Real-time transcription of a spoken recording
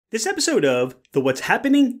This episode of the What's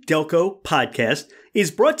Happening Delco podcast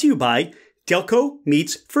is brought to you by Delco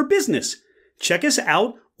Meets for Business. Check us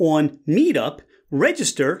out on Meetup,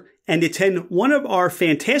 register, and attend one of our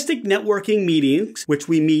fantastic networking meetings, which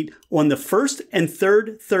we meet on the first and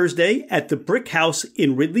third Thursday at the Brick House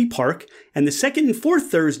in Ridley Park, and the second and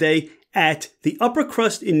fourth Thursday at the Upper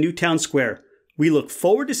Crust in Newtown Square. We look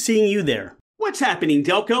forward to seeing you there. What's happening,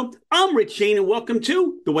 Delco? I'm Rich Shane, and welcome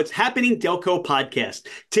to the What's Happening Delco podcast.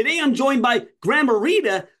 Today, I'm joined by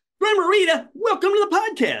Gramarita. Gramarita, welcome to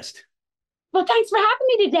the podcast. Well, thanks for having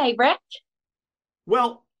me today, Rick.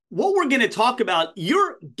 Well, what we're going to talk about,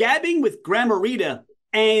 you're gabbing with Gramarita,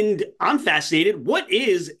 and I'm fascinated. What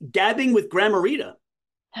is gabbing with Gramarita?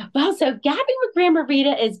 Well, so gabbing with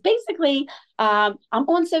Gramarita is basically, I'm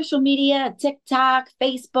on social media, TikTok,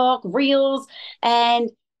 Facebook, Reels,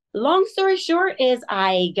 and long story short is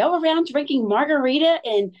I go around drinking margarita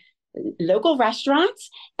in local restaurants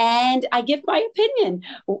and I give my opinion.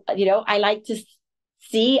 You know, I like to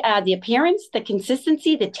see the appearance, the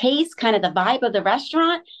consistency, the taste, kind of the vibe of the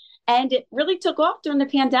restaurant. And it really took off during the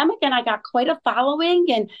pandemic and I got quite a following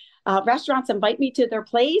and restaurants invite me to their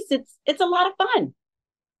place. It's a lot of fun.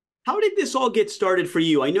 How did this all get started for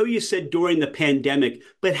you? I know you said during the pandemic,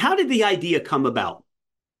 but how did the idea come about?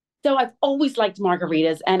 So I've always liked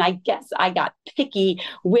margaritas, and I guess I got picky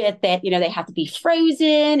with it. You know, they have to be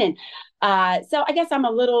frozen. And so I guess I'm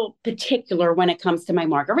a little particular when it comes to my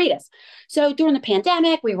margaritas. So during the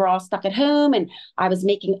pandemic, we were all stuck at home and I was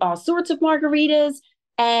making all sorts of margaritas.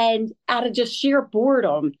 And out of just sheer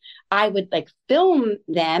boredom, I would film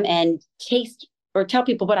them and taste or tell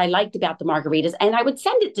people what I liked about the margaritas. And I would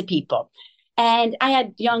send it to people. And I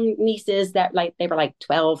had young nieces that they were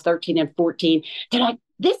 12, 13, and 14. They're like,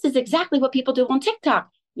 this is exactly what people do on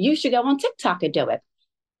TikTok. You should go on TikTok and do it.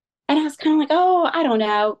 And I was kind of like, oh, I don't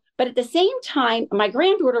know. But at the same time, my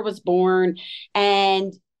granddaughter was born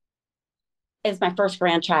and as my first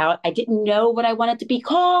grandchild, I didn't know what I wanted to be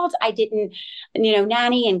called. I didn't,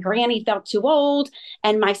 Nanny and Granny felt too old.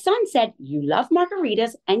 And my son said, you love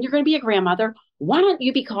margaritas and you're going to be a grandmother. Why don't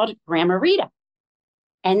you be called Gramarita?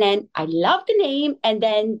 And then I loved the name. And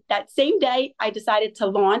then that same day, I decided to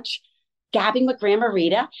launch Gabbing with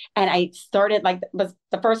Gramarita. And I started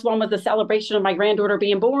the first one was the celebration of my granddaughter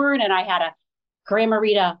being born. And I had a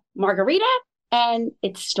Gramarita margarita. And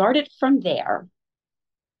it started from there.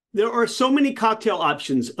 There are so many cocktail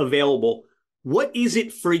options available. What is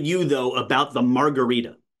it for you, though, about the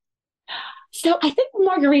margarita? So I think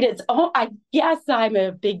margarita is, I guess I'm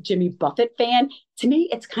a big Jimmy Buffett fan. To me,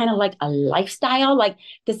 it's kind of like a lifestyle. Like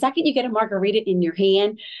the second you get a margarita in your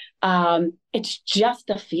hand, it's just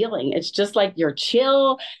a feeling. It's just like you're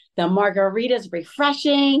chill. The margarita is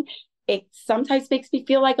refreshing. It sometimes makes me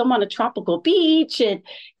feel like I'm on a tropical beach. And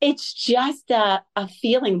it's just a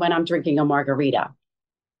feeling when I'm drinking a margarita.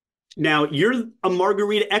 Now, you're a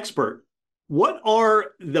margarita expert. What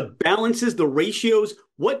are the balances, the ratios?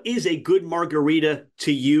 What is a good margarita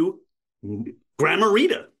to you,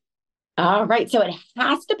 Gramarita? All right. So it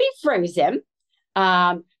has to be frozen.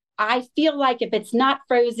 I feel like if it's not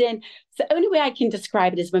frozen, the only way I can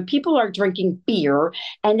describe it is when people are drinking beer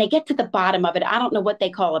and they get to the bottom of it. I don't know what they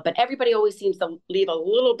call it, but everybody always seems to leave a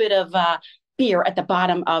little bit of beer at the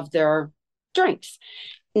bottom of their drinks.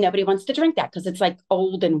 Nobody wants to drink that because it's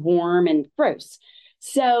old and warm and gross.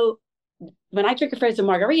 So when I drink a frozen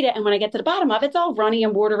margarita and when I get to the bottom of it, it's all runny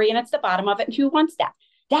and watery and it's the bottom of it. And who wants that?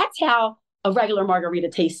 That's how a regular margarita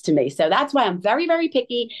tastes to me. So that's why I'm very, very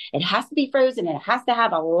picky. It has to be frozen. And it has to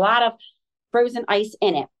have a lot of frozen ice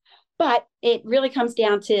in it. But it really comes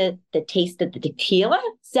down to the taste of the tequila.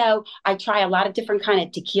 So I try a lot of different kind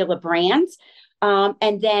of tequila brands.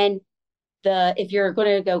 And then if you're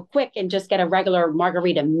going to go quick and just get a regular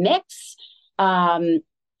margarita mix,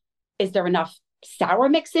 is there enough sour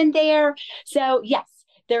mix in there? So yes,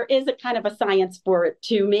 there is a kind of a science for it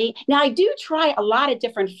to me. Now I do try a lot of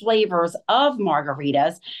different flavors of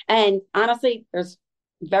margaritas. And honestly, there's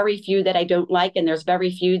very few that I don't like. And there's very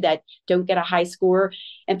few that don't get a high score.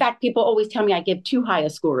 In fact, people always tell me I give too high a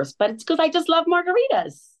scores, but it's because I just love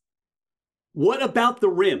margaritas. What about the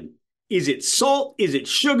rim? Is it salt? Is it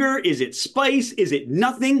sugar? Is it spice? Is it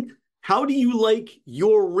nothing? How do you like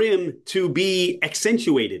your rim to be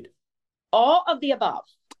accentuated? All of the above.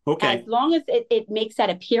 Okay. As long as it makes that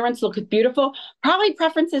appearance look beautiful. Probably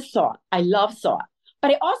preference is salt. I love salt.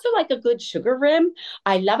 But I also like a good sugar rim.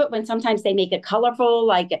 I love it when sometimes they make it colorful,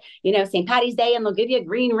 St. Patty's Day, and they'll give you a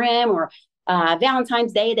green rim, or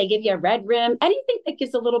Valentine's Day, they give you a red rim. Anything that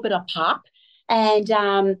gives a little bit of pop. And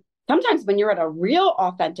sometimes when you're at a real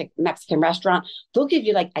authentic Mexican restaurant, they'll give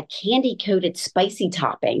you like a candy coated spicy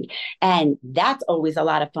topping. And that's always a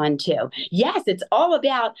lot of fun too. Yes, it's all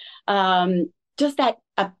about just that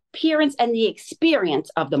appearance and the experience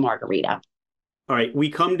of the margarita. All right, we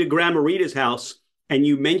come to Gramarita's house and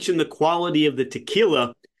you mentioned the quality of the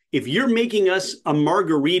tequila. If you're making us a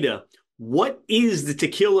margarita, what is the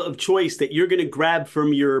tequila of choice that you're going to grab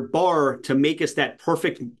from your bar to make us that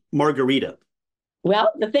perfect margarita?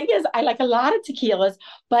 Well, the thing is, I like a lot of tequilas,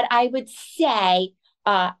 but I would say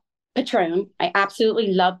Patron. I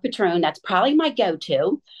absolutely love Patron. That's probably my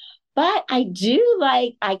go-to. But I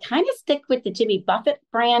kind of stick with the Jimmy Buffett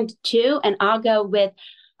brand too, and I'll go with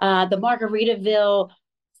the Margaritaville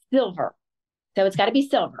Silver. So it's got to be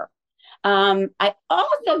silver. I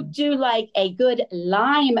also do like a good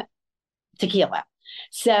lime tequila.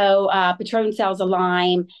 So Patron sells a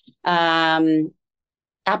lime.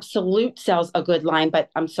 Absolute sells a good lime, but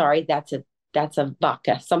I'm sorry, that's a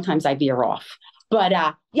vodka. Sometimes I veer off. But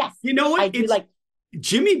yes, you know what? I do like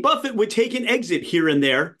Jimmy Buffett would take an exit here and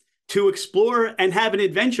there to explore and have an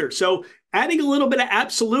adventure. So adding a little bit of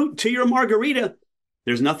Absolute to your margarita,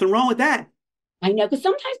 there's nothing wrong with that. I know, because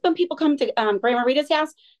sometimes when people come to Grandma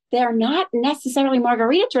house, they're not necessarily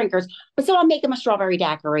margarita drinkers, but so I'll make them a strawberry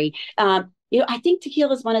daiquiri. I think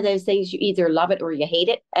tequila is one of those things you either love it or you hate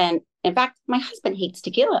it. And in fact, my husband hates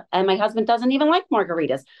tequila and my husband doesn't even like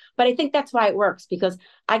margaritas. But I think that's why it works, because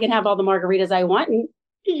I can have all the margaritas I want and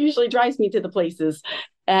he usually drives me to the places.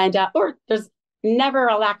 And or there's never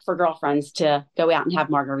a lack for girlfriends to go out and have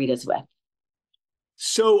margaritas with.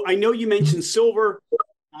 So I know you mentioned silver.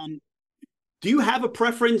 Do you have a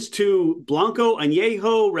preference to Blanco,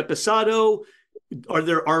 Añejo, Reposado? Are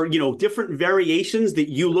there different variations that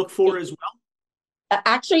you look for as well?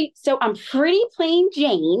 Actually, so I'm pretty plain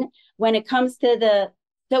Jane when it comes to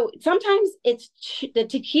so sometimes the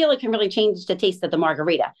tequila can really change the taste of the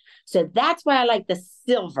margarita. So that's why I like the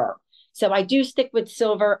silver. So I do stick with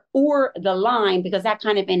silver or the lime because that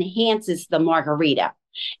kind of enhances the margarita.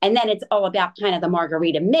 And then it's all about kind of the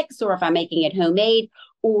margarita mix, or if I'm making it homemade,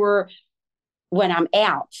 or when I'm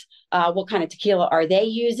out, what kind of tequila are they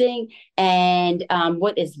using, and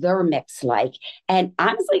what is their mix like? And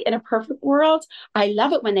honestly, in a perfect world, I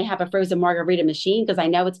love it when they have a frozen margarita machine because I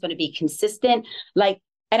know it's going to be consistent.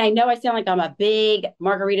 And I know I sound like I'm a big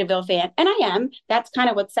Margaritaville fan, and I am. That's kind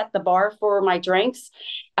of what set the bar for my drinks.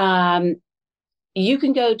 You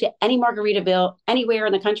can go to any Margaritaville anywhere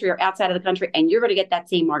in the country or outside of the country, and you're going to get that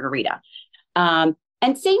same margarita. And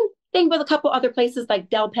same thing with a couple other places like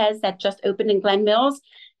Del Pez that just opened in Glen Mills.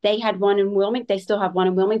 They had one in Wilmington. They still have one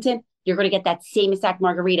in Wilmington. You're going to get that same exact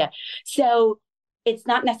margarita. So it's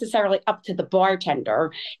not necessarily up to the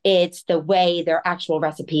bartender. It's the way their actual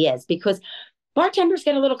recipe is, because bartenders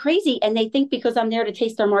get a little crazy and they think because I'm there to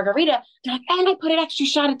taste their margarita, they're like, and I put an extra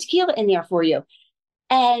shot of tequila in there for you.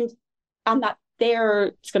 And I'm not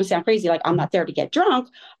there. It's going to sound crazy. Like, I'm not there to get drunk.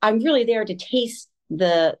 I'm really there to taste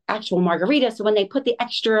the actual margarita. So when they put the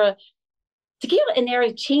extra tequila in there,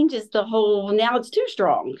 it changes the whole, now it's too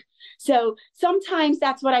strong. So sometimes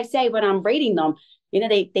that's what I say when I'm rating them.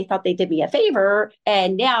 They thought they did me a favor,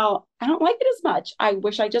 and now I don't like it as much. I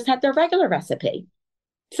wish I just had their regular recipe.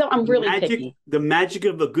 So I'm really picky. The magic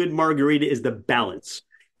of a good margarita is the balance.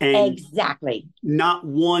 And exactly. Not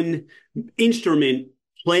one instrument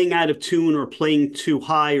playing out of tune or playing too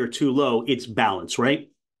high or too low. It's balance, right?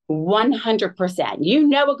 100%. You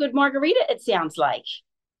know a good margarita, it sounds like.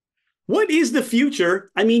 What is the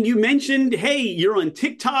future? I mean, you mentioned, hey, you're on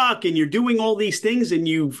TikTok and you're doing all these things, and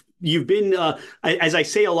you've been, as I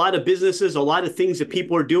say, a lot of businesses, a lot of things that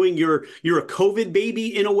people are doing. You're a COVID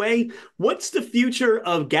baby in a way. What's the future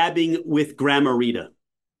of gabbing with Gramarita?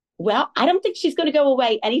 Well, I don't think she's going to go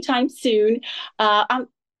away anytime soon. I'm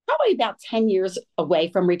probably about 10 years away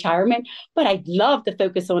from retirement, but I'd love to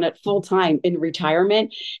focus on it full time in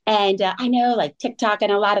retirement. And I know like TikTok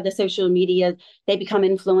and a lot of the social media, they become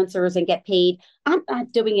influencers and get paid. I'm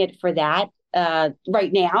not doing it for that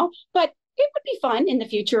right now, but it would be fun in the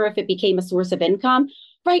future if it became a source of income.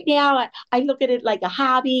 Right now, I look at it like a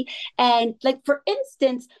hobby. And like, for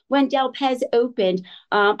instance, when Del Pez opened,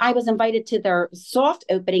 I was invited to their soft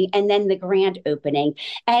opening and then the grand opening.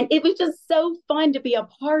 And it was just so fun to be a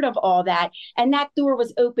part of all that. And that door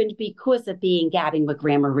was opened because of being gabbing with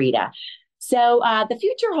Gramarita. So the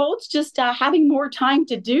future holds just having more time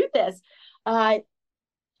to do this. I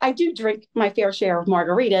do drink my fair share of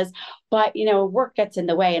margaritas, but, work gets in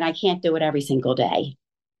the way and I can't do it every single day.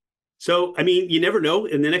 So, I mean, you never know.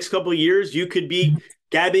 In the next couple of years, you could be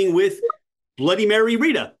gabbing with Bloody Mary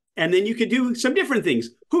Rita, and then you could do some different things.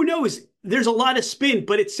 Who knows? There's a lot of spin,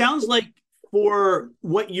 but it sounds like for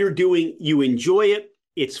what you're doing. You enjoy it.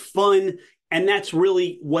 It's fun. And that's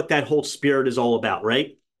really what that whole spirit is all about,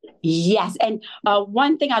 right? Yes. And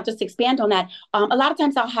one thing I'll just expand on that. A lot of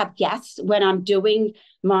times I'll have guests when I'm doing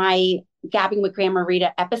my Gabbing with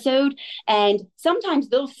Gramarita episode. And sometimes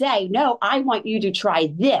they'll say, no, I want you to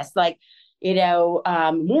try this. Like,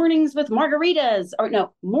 mornings with margaritas, or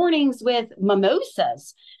no, mornings with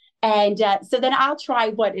mimosas. And so then I'll try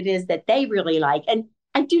what it is that they really like. And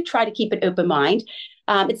I do try to keep an open mind.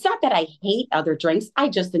 It's not that I hate other drinks. I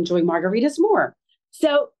just enjoy margaritas more.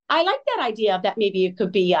 So I like that idea that maybe it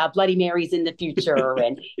could be Bloody Marys in the future.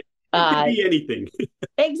 And it could be anything.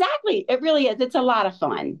 Exactly. It really is. It's a lot of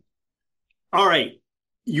fun. All right.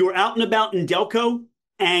 You're out and about in Delco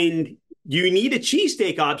and you need a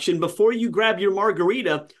cheesesteak option before you grab your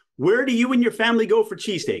margarita. Where do you and your family go for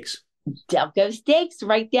cheesesteaks? Delco Steaks,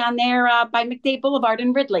 right down there by McDade Boulevard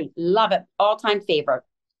in Ridley. Love it. All-time favorite.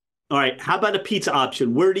 All right. How about a pizza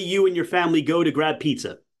option? Where do you and your family go to grab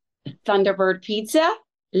pizza? Thunderbird Pizza.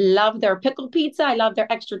 Love their pickle pizza. I love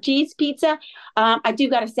their extra cheese pizza. I do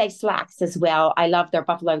got to say Slacks as well. I love their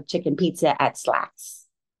buffalo chicken pizza at Slacks.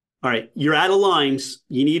 All right. You're out of limes.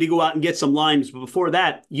 You need to go out and get some limes. But before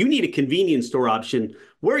that, you need a convenience store option.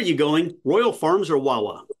 Where are you going? Royal Farms or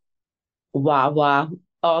Wawa? Wawa.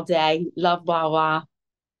 All day. Love Wawa.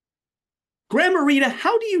 Gramarita,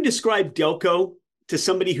 how do you describe Delco to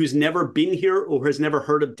somebody who's never been here or has never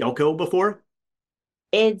heard of Delco before?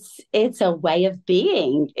 It's a way of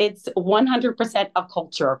being. It's 100% a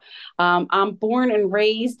culture. I'm born and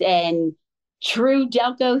raised in true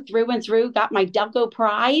Delco through and through, got my Delco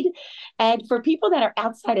pride. And for people that are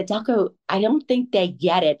outside of Delco, I don't think they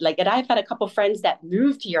get it. Like, and I've had a couple friends that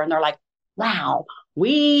moved here and they're like, wow,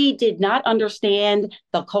 we did not understand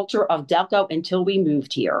the culture of Delco until we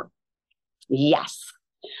moved here. Yes.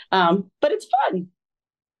 But it's fun.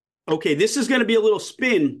 Okay, this is going to be a little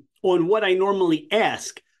spin on what I normally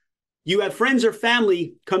ask. You have friends or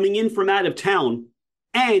family coming in from out of town,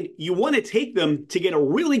 and you want to take them to get a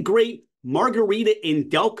really great margarita in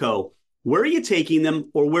Delco. Where are you taking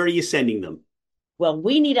them, or where are you sending them? Well,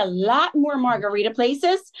 we need a lot more margarita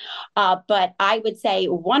places, but I would say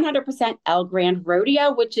 100% El Grand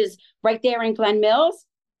Rodeo, which is right there in Glen Mills,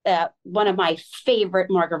 one of my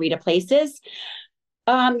favorite margarita places.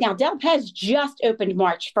 Now, Del Pez just opened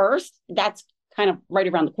March 1st. That's kind of right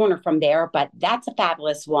around the corner from there, but that's a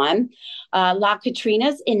fabulous one. La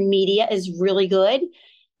Katrina's in Media is really good.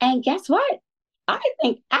 And guess what? I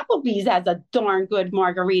think Applebee's has a darn good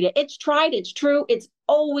margarita. It's tried, it's true. It's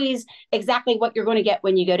always exactly what you're going to get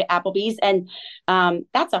when you go to Applebee's. And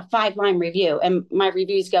that's a 5-line review. And my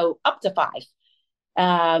reviews go up to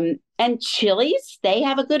 5. And Chili's, they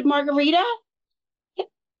have a good margarita.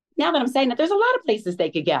 Now that I'm saying that, there's a lot of places they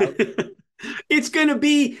could go. It's going to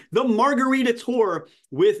be the Margarita Tour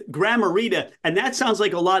with Gramarita, and that sounds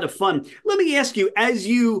like a lot of fun. Let me ask you, as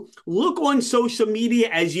you look on social media,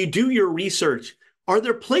 as you do your research, are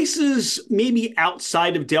there places maybe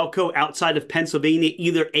outside of Delco, outside of Pennsylvania,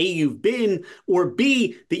 either A, you've been, or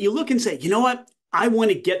B, that you look and say, you know what, I want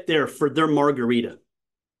to get there for their margarita?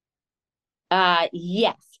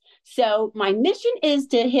 Yes. So my mission is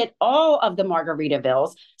to hit all of the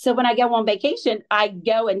Margaritavilles. So when I go on vacation, I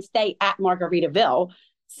go and stay at Margaritaville.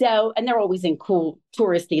 So, and they're always in cool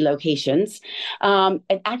touristy locations. And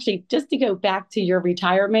actually, just to go back to your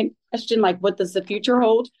retirement question, like what does the future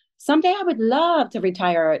hold? Someday I would love to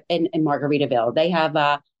retire in Margaritaville. They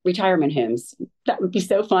have retirement homes. That would be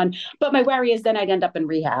so fun. But my worry is then I'd end up in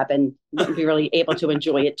rehab and wouldn't be really able to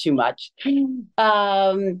enjoy it too much.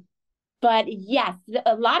 But yes,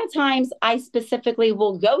 a lot of times I specifically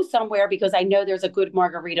will go somewhere because I know there's a good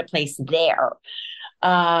margarita place there.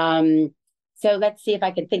 So let's see if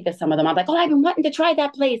I can think of some of them. I'm like, oh, I've been wanting to try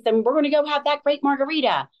that place and we're going to go have that great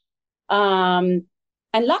margarita. And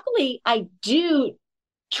luckily I do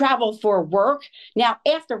travel for work. Now,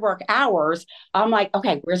 after work hours, I'm like,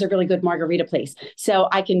 okay, where's a really good margarita place? So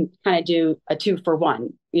I can kind of do a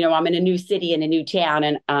 2-for-1. You know, I'm in a new city in a new town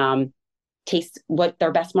and taste what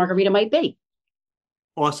their best margarita might be.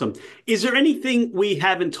 Awesome. Is there anything we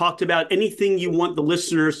haven't talked about, anything you want the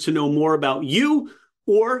listeners to know more about you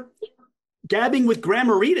or Gabbing with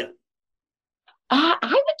Gramarita? I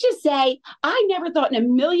would just say I never thought in a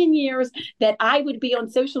million years that I would be on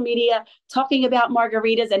social media talking about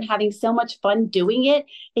margaritas and having so much fun doing it.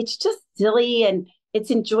 It's just silly and it's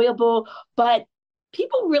enjoyable, but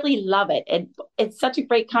people really love it. And it's such a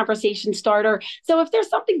great conversation starter. So if there's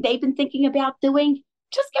something they've been thinking about doing,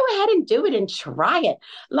 just go ahead and do it and try it.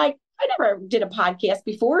 Like, I never did a podcast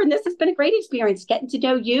before, and this has been a great experience getting to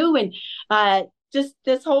know you and just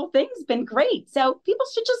this whole thing's been great. So people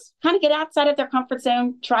should just kind of get outside of their comfort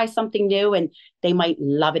zone, try something new, and they might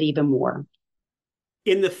love it even more.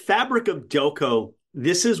 In the fabric of Delco,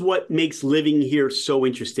 this is what makes living here so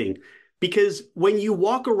interesting. Because when you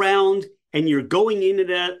walk around and you're going in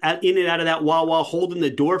and out of that Wawa, holding the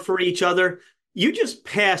door for each other, you just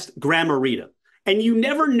passed Gramarita. And you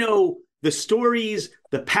never know the stories,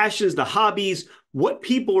 the passions, the hobbies, what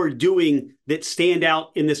people are doing that stand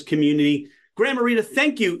out in this community. Gramarita,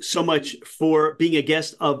 thank you so much for being a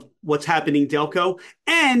guest of What's Happening Delco.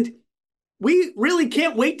 And we really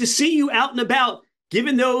can't wait to see you out and about,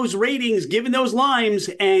 giving those ratings, giving those limes,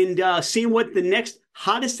 and seeing what the next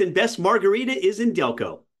hottest and best margarita is in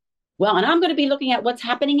Delco. Well, and I'm going to be looking at what's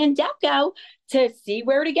happening in Delco to see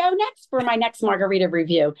where to go next for my next margarita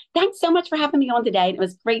review. Thanks so much for having me on today. It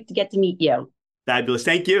was great to get to meet you. Fabulous.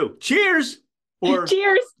 Thank you. Cheers.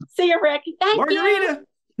 Cheers. See you, Rick. Thank margarita.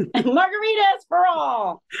 You. Margaritas for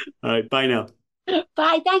all. All right. Bye now.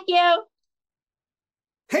 Bye. Thank you.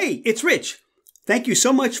 Hey, it's Rich. Thank you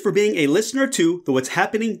so much for being a listener to the What's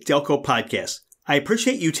Happening Delco podcast. I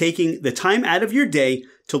appreciate you taking the time out of your day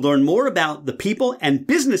to learn more about the people and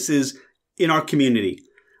businesses in our community.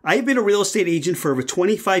 I've been a real estate agent for over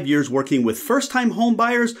 25 years, working with first-time home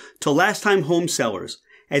buyers to last-time home sellers.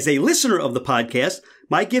 As a listener of the podcast,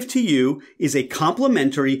 my gift to you is a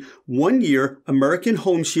complimentary 1-year American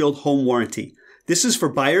Home Shield home warranty. This is for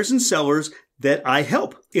buyers and sellers that I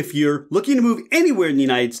help. If you're looking to move anywhere in the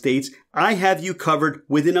United States, I have you covered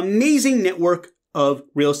with an amazing network of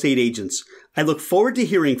real estate agents. I look forward to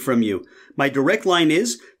hearing from you. My direct line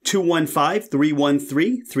is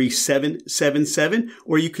 215-313-3777,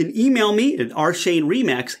 or you can email me at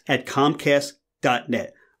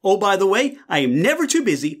rshaneremax@comcast.net. Oh, by the way, I am never too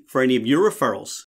busy for any of your referrals.